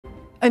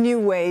A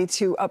new way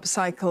to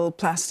upcycle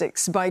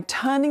plastics by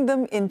turning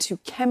them into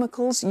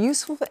chemicals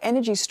useful for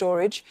energy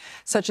storage,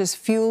 such as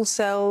fuel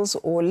cells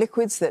or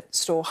liquids that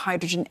store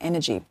hydrogen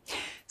energy.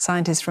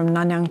 Scientists from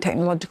Nanyang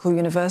Technological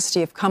University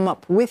have come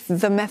up with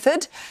the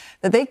method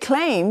that they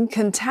claim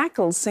can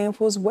tackle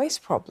Singapore's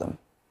waste problem.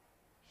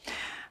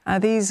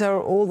 These are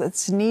all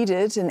that's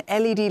needed: an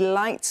LED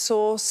light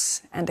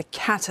source and a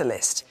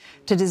catalyst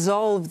to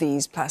dissolve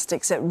these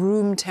plastics at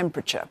room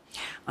temperature.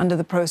 Under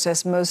the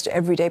process, most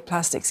everyday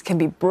plastics can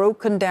be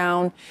broken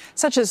down,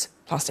 such as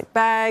plastic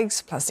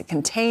bags, plastic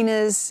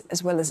containers,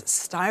 as well as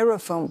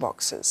styrofoam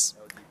boxes.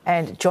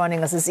 And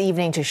joining us this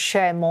evening to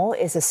share more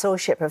is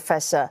Associate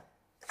Professor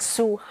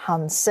Soo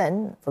Han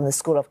Sen from the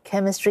School of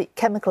Chemistry,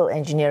 Chemical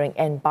Engineering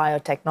and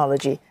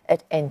Biotechnology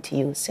at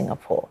NTU,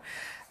 Singapore.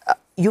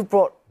 You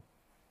brought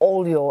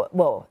all your,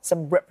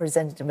 some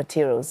representative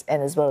materials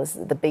and as well as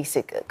the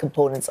basic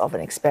components of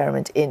an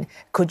experiment in.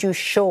 Could you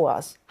show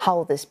us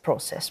how this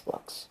process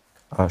works?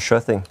 Sure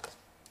thing.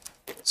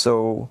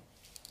 So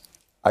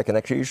I can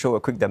actually show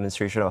a quick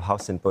demonstration of how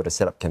simple the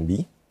setup can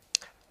be.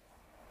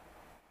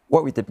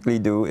 What we typically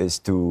do is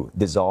to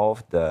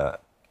dissolve the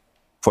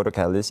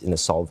photocatalyst in a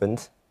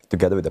solvent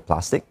together with the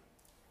plastic.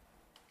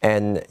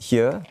 And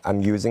here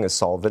I'm using a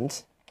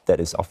solvent that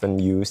is often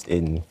used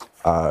in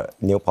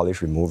nail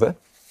polish remover,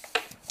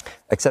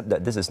 except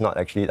that this is not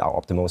actually our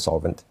optimal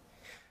solvent.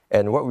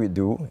 And what we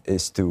do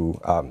is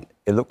to,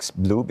 it looks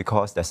blue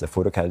because there's a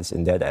photocatalyst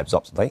in there that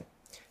absorbs light.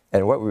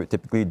 And what we would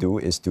typically do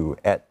is to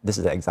add, this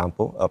is an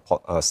example,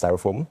 a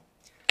styrofoam,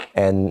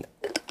 and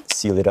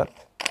seal it up.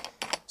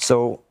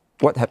 So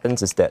what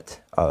happens is that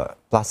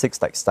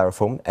plastics like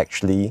styrofoam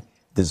actually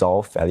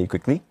dissolve fairly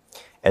quickly,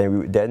 and we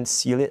would then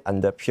seal it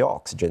under pure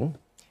oxygen,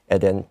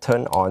 and then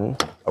turn on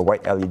a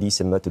white LED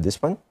similar to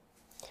this one,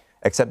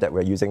 except that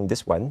we're using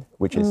this one,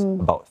 which is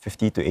about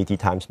 50 to 80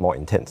 times more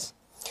intense.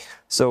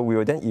 So we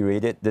will then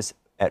irradiate this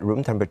at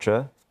room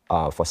temperature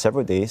for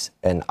several days,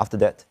 and after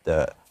that,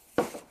 the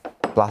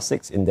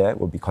plastics in there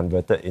will be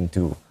converted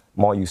into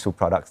more useful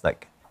products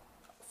like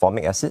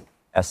formic acid,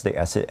 acetic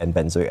acid, and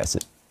benzoic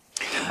acid.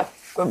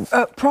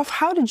 Prof,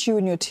 how did you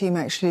and your team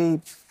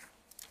actually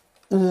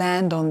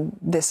land on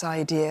this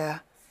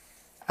idea?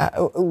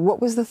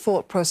 What was the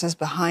thought process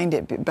behind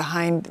it,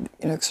 behind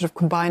sort of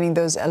combining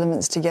those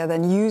elements together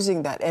and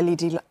using that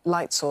LED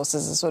light source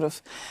as a sort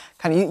of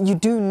you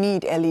do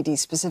need LED,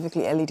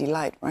 specifically LED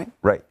light, right?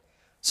 Right.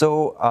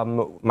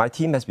 So my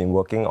team has been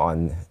working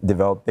on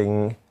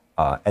developing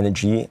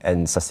energy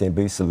and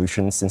sustainability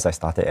solutions since I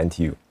started at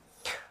NTU.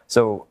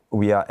 So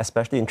we are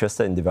especially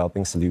interested in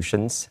developing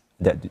solutions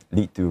that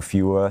lead to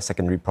fewer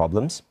secondary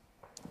problems.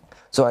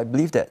 So I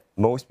believe that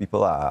most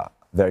people are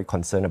very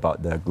concerned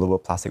about the global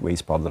plastic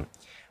waste problem.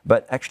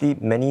 But actually,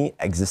 many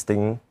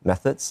existing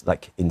methods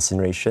like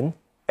incineration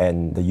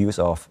and the use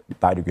of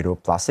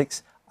biodegradable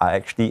plastics are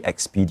actually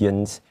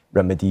expedient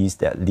remedies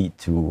that lead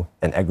to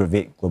and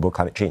aggravate global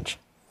climate change.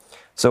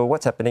 So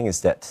what's happening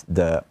is that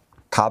the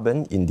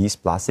carbon in these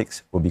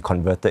plastics will be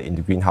converted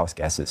into greenhouse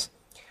gases.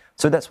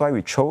 So that's why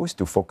we chose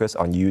to focus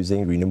on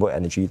using renewable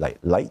energy like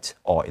light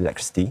or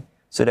electricity,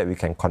 so that we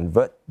can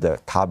convert the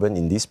carbon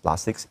in these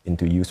plastics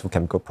into useful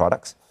chemical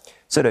products,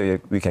 so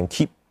that we can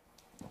keep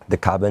the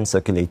carbon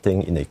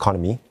circulating in the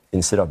economy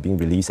instead of being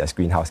released as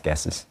greenhouse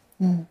gases.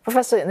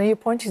 Professor, now you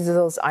pointed to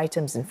those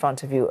items in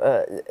front of you.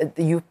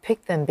 You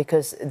picked them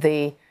because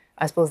they,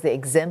 I suppose, they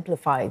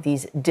exemplify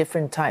these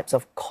different types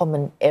of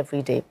common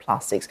everyday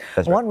plastics.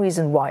 That's One right.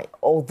 reason why,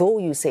 although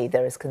you say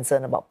there is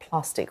concern about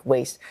plastic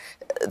waste,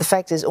 the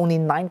fact is only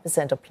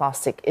 9% of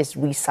plastic is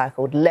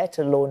recycled, let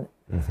alone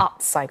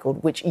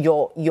upcycled, which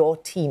your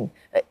team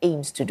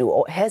aims to do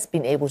or has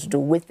been able to do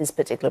with this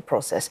particular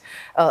process.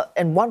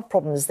 And one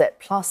problem is that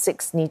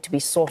plastics need to be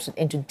sorted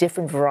into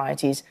different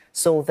varieties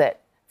so that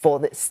for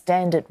the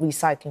standard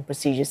recycling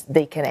procedures,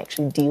 they can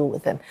actually deal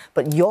with them.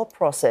 But your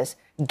process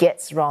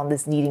gets around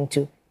this needing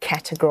to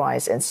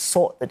categorize and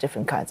sort the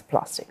different kinds of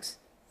plastics.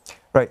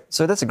 Right,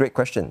 so that's a great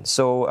question.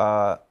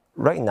 So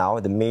right now,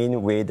 the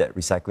main way that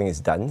recycling is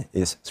done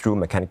is through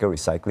mechanical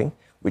recycling,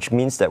 which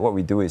means that what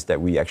we do is that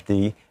we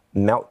actually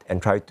melt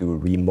and try to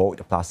remold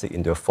the plastic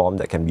into a form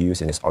that can be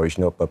used in its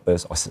original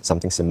purpose or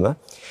something similar.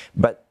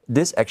 But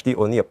this actually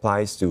only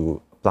applies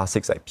to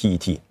plastics like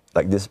PET,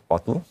 like this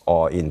bottle,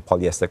 or in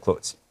polyester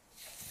clothes.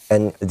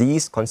 And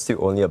these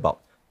constitute only about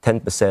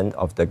 10%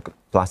 of the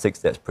plastics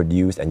that's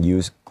produced and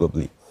used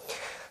globally.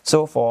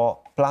 So for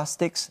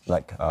plastics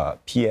like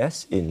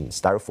PS in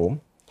styrofoam,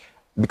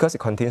 because it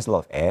contains a lot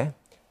of air,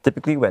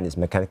 typically when it's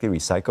mechanically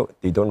recycled,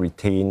 they don't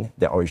retain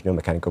their original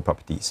mechanical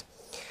properties.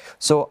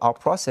 So our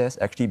process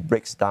actually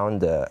breaks down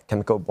the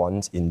chemical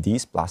bonds in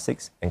these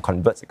plastics and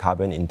converts the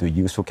carbon into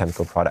useful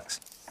chemical products.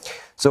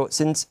 So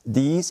since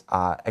these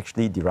are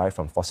actually derived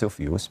from fossil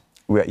fuels,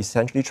 we are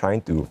essentially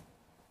trying to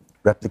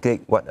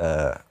replicate what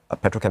a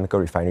petrochemical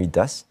refinery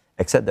does,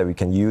 except that we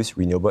can use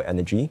renewable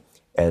energy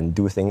and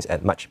do things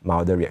at much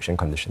milder reaction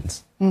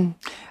conditions.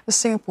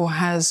 Singapore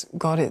has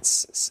got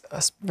its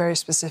very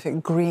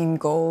specific green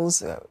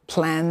goals,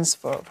 plans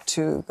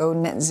to go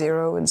net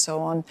zero and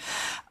so on.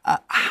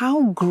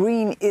 How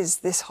green is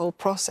this whole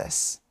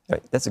process?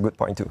 Right, that's a good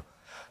point too.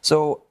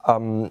 So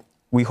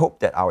we hope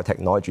that our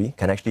technology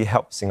can actually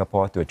help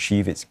Singapore to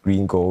achieve its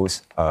green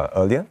goals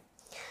earlier.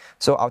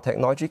 So our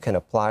technology can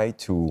apply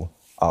to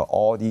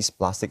all these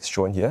plastics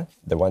shown here,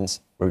 the ones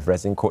with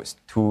resin codes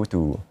 2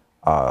 to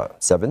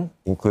 7,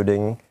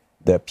 including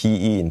the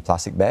PE in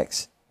plastic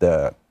bags,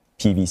 the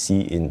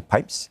PVC in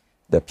pipes,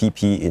 the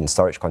PP in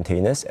storage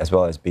containers, as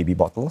well as baby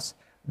bottles,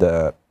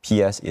 the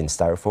PS in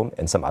styrofoam,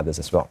 and some others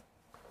as well.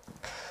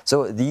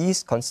 So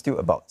these constitute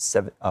about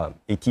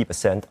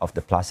 80% of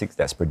the plastics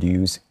that's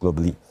produced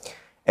globally.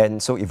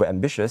 And so if we're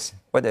ambitious,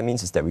 what that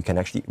means is that we can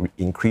actually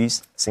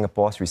increase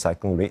Singapore's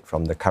recycling rate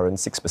from the current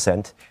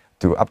 6%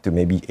 to up to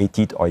maybe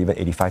 80 or even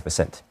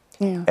 85%.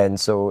 Yeah. And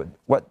so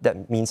what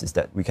that means is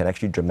that we can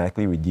actually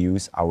dramatically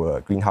reduce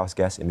our greenhouse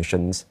gas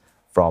emissions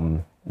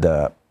from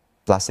the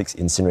plastics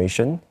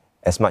incineration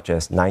as much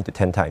as 9 to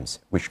 10 times,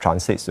 which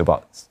translates to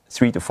about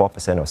 3 to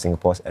 4% of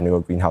Singapore's annual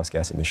greenhouse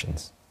gas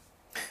emissions.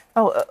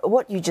 Oh,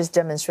 what you just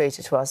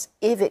demonstrated to us,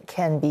 if it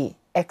can be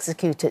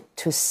executed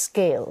to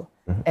scale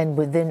and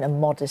within a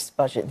modest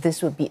budget,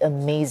 this would be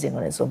amazing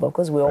on its own,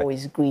 because we're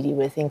always greedy.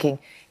 We're thinking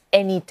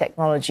any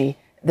technology,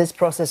 this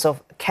process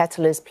of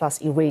catalyst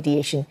plus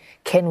irradiation,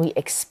 can we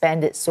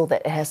expand it so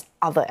that it has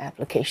other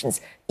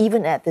applications,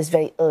 even at this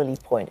very early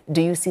point?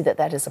 Do you see that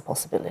that is a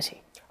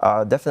possibility?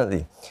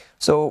 Definitely.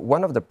 So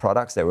one of the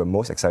products that we're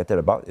most excited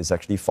about is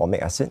actually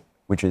formic acid,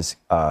 which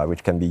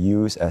can be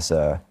used as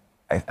an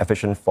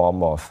efficient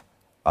form of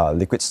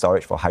liquid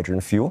storage for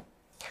hydrogen fuel.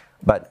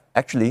 But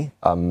actually,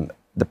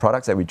 the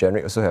products that we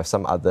generate also have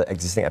some other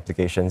existing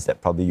applications that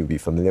probably you'll be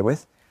familiar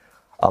with.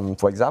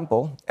 For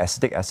example,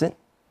 acetic acid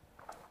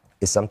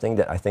is something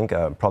that I think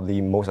probably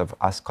most of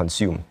us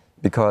consume,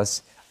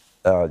 because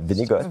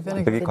vinegar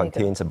typically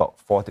contains about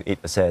 4 to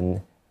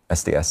 8%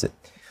 acetic acid.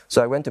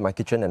 So I went to my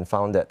kitchen and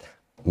found that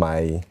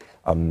my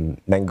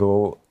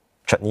mango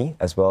chutney,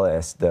 as well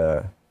as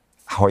the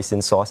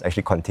hoisin sauce,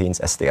 actually contains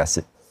acetic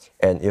acid.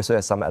 And it also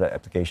has some other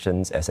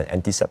applications as an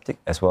antiseptic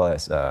as well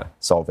as a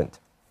solvent.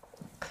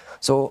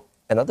 So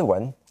another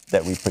one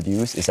that we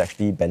produce is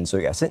actually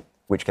benzoic acid,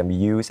 which can be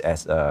used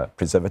as a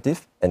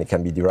preservative, and it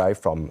can be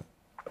derived from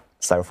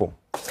styrofoam.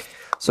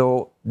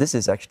 So this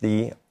is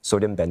actually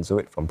sodium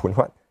benzoate from Phoon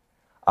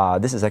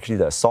Huat. This is actually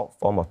the salt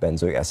form of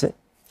benzoic acid,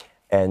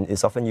 and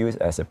it's often used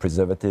as a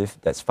preservative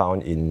that's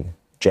found in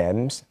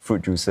jams,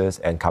 fruit juices,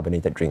 and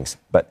carbonated drinks.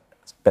 But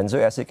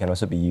benzoic acid can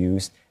also be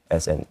used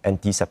as an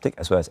antiseptic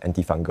as well as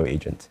antifungal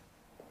agent.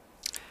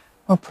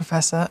 Well,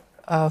 Professor,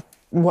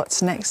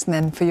 what's next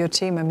then for your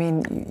team? I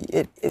mean,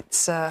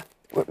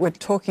 we're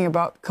talking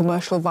about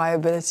commercial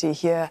viability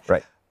here.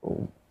 Right.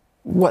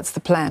 What's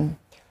the plan?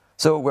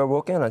 So we're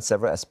working on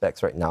several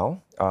aspects right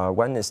now.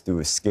 One is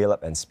to scale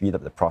up and speed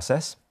up the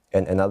process,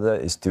 and another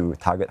is to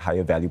target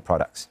higher value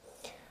products.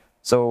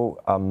 So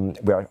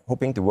we are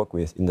hoping to work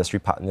with industry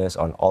partners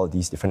on all of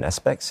these different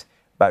aspects.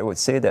 But I would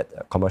say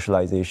that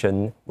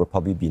commercialization will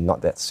probably be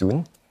not that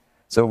soon.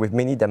 So we've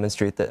mainly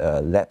demonstrated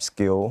a lab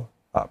scale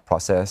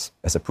process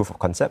as a proof of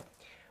concept.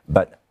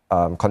 But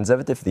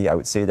conservatively, I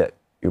would say that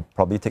it will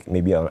probably take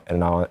maybe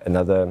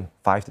another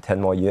 5 to 10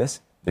 more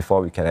years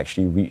before we can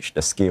actually reach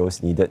the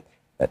scales needed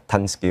at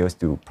ton scales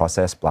to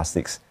process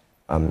plastics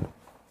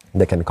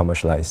that can be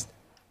commercialized.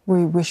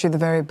 We wish you the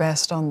very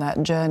best on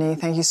that journey.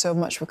 Thank you so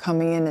much for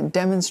coming in and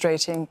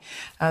demonstrating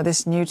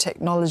this new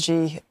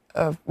technology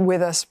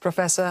with us,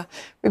 Professor.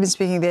 We've been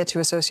speaking there to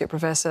Associate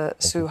Professor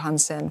Soo Han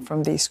Sen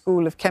from the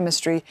School of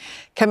Chemistry,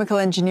 Chemical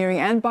Engineering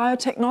and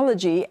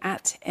Biotechnology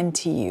at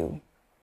NTU.